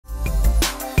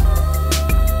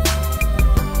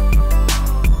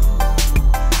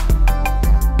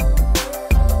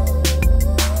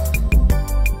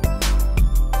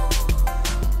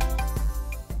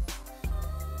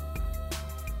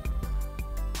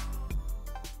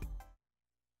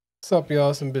What's up, y'all?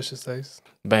 It's Ambitious Ace.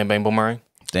 Bang Bang Boomerang.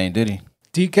 Dang Diddy.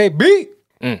 DKB.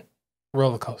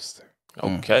 Rollercoaster.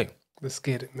 Okay. Let's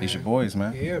get it, man. These your boys,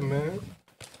 man. Yeah, man.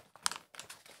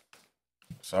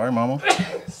 Sorry, mama.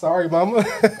 Sorry, mama.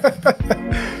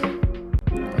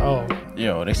 Oh.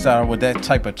 Yo, they started with that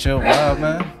type of chill vibe,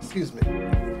 man. Excuse me.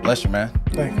 Bless you, man.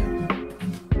 Thank you.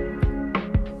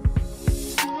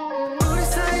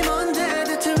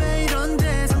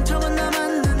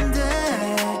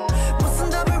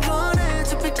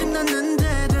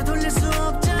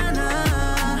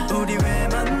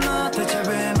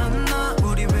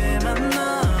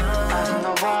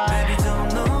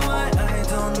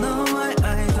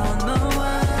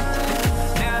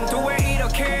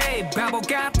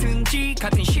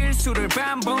 같은 실수를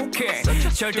반복해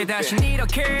절대 다신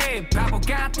이렇게 바보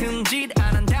같은 짓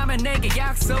안 한다면 내게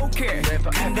약속해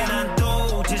근데 난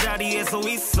또 제자리에서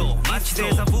있어 마치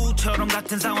대사부처럼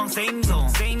같은 상황 same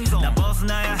zone 난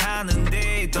벗어나야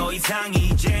하는데 더 이상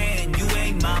이젠 you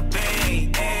ain't my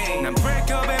babe 난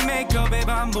breakup에 makeup에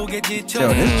반복에 지쳐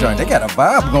Yo, this joint, they got a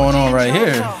vibe going on right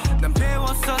here. 난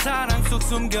배웠어 사랑 속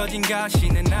숨겨진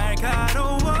가시는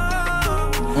날카로워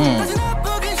다시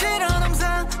나쁘긴 싫어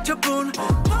항상 저뿐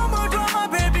너무 drama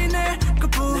baby 내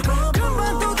거뿐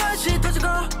금방 또 다시 터지고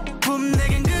봄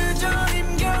내겐 그저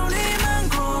힘겨울이만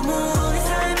고무 우리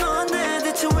사이 뭔데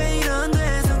대체 왜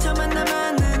이런데 상처만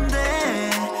남았는데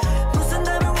못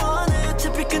산다면 원해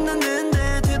어차피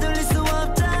끝났는데 되돌릴 수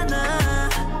없잖아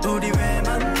우리 왜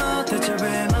만나 대체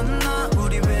왜 만나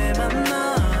우리 왜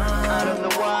만나 I don't know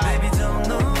why baby don't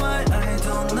know why I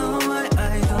don't know why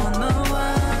I don't know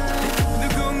why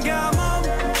누군가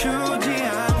멈추지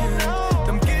않은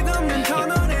넘깃없는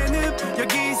터널의 늪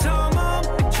여기서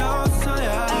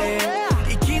멈췄어야 해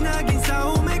이 기나긴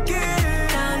싸움의 끝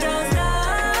Don't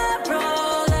stop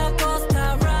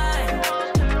rollercoaster ride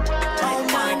Oh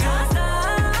my god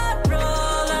Stop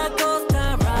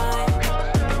rollercoaster ride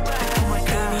Oh my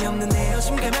god 의미 없는 내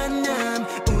여심과 만남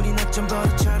우린 어쩜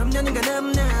버릇처럼 여는가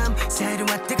남남 새로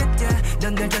왔다 갔다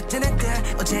넌 날 곁에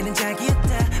냈다 어제는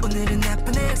자기였다 오늘은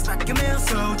나쁜 엑스밖에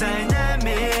없어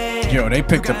dynamic Yo, they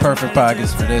picked the perfect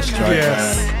pockets for this joint,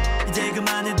 Yes. man. 이제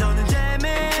그만해 너는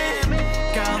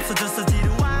재미가 없어졌어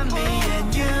지루한 me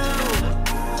and you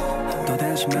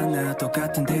또다시 만나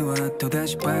똑같은 대화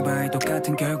또다시 bye-bye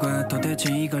똑같은 결과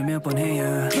도대체 이걸 몇 번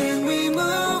해야 Can we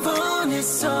move on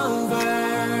it's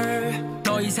over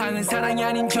더 이상은 사랑이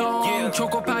아닌 정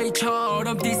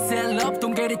초코파이처럼 This and love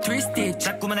don't get it twisted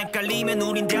자꾸만 헷갈리면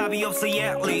우린 답이 없어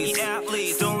at least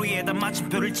스토리에다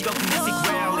마침표를 찍어 music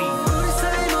rally 우리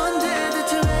사이 뭔데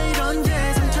대체 왜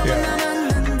이런데 상처만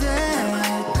남았는데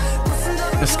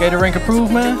The skater rink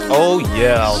approved, man. Oh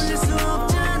yeah. I was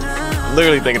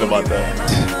literally thinking about that.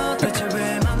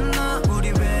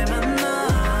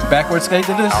 Backward skate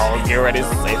to this? I'll get ready to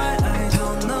say it.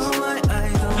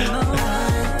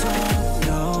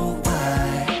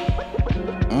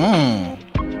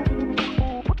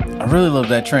 I really love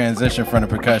that transition from the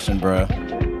percussion, bro.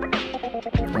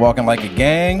 Walking like a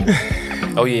gang.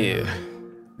 Oh yeah.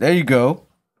 There you go.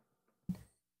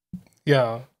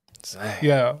 Yeah. Dang.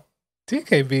 Yeah.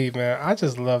 DKB, man, I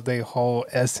just love their whole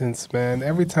essence, man.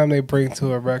 Every time they bring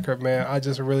to a record, man, I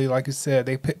just really, like you said,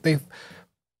 they fit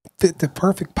the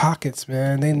perfect pockets,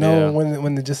 man. They know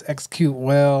when to just execute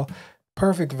well.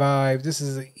 Perfect vibe. This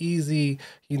is an easy,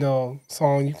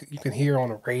 song you can hear on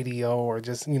the radio or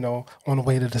just, on the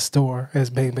way to the store, as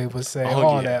Baby would say.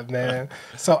 All that, man.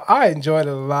 So I enjoyed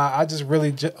it a lot. I just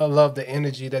really love the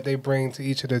energy that they bring to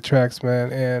each of the tracks,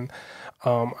 man. And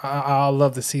I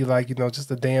love to see just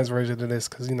the dance version of this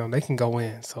because they can go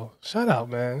in. So shout out,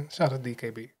 man. Shout out to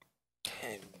DKB.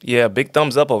 Yeah, big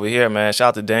thumbs up over here, man. Shout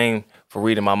out to Dame for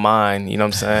reading my mind, you know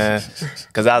what I'm saying?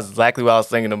 Because that's exactly what I was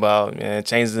thinking about, man.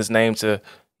 Changing this name to,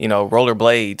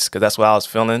 Rollerblades, because that's what I was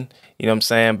feeling. You know what I'm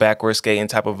saying? Backward skating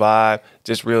type of vibe,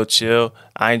 just real chill.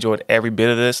 I enjoyed every bit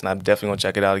of this, and I'm definitely going to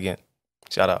check it out again.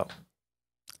 Shout out.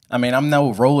 I mean, I'm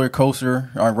no roller coaster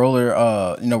or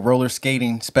roller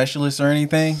skating specialist or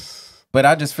anything, but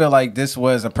I just feel like this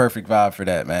was a perfect vibe for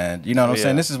that, man. You know what I'm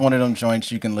saying? This is one of them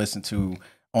joints you can listen to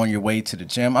on your way to the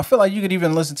gym. I feel like you could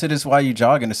even listen to this while you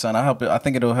jog in the sun. I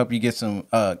think it'll help you get some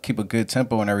keep a good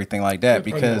tempo and everything like that,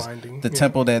 because the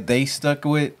tempo that they stuck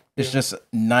with is just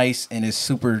nice and it's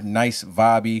super nice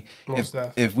vibey.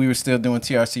 If we were still doing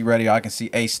TRC radio, I can see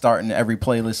Ace starting every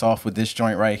playlist off with this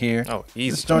joint right here. Oh,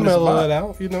 easy. Just mellow it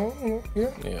out,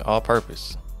 Yeah, all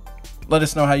purpose. Let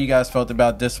us know how you guys felt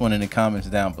about this one in the comments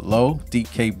down below.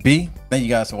 DKB. Thank you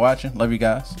guys for watching. Love you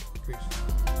guys.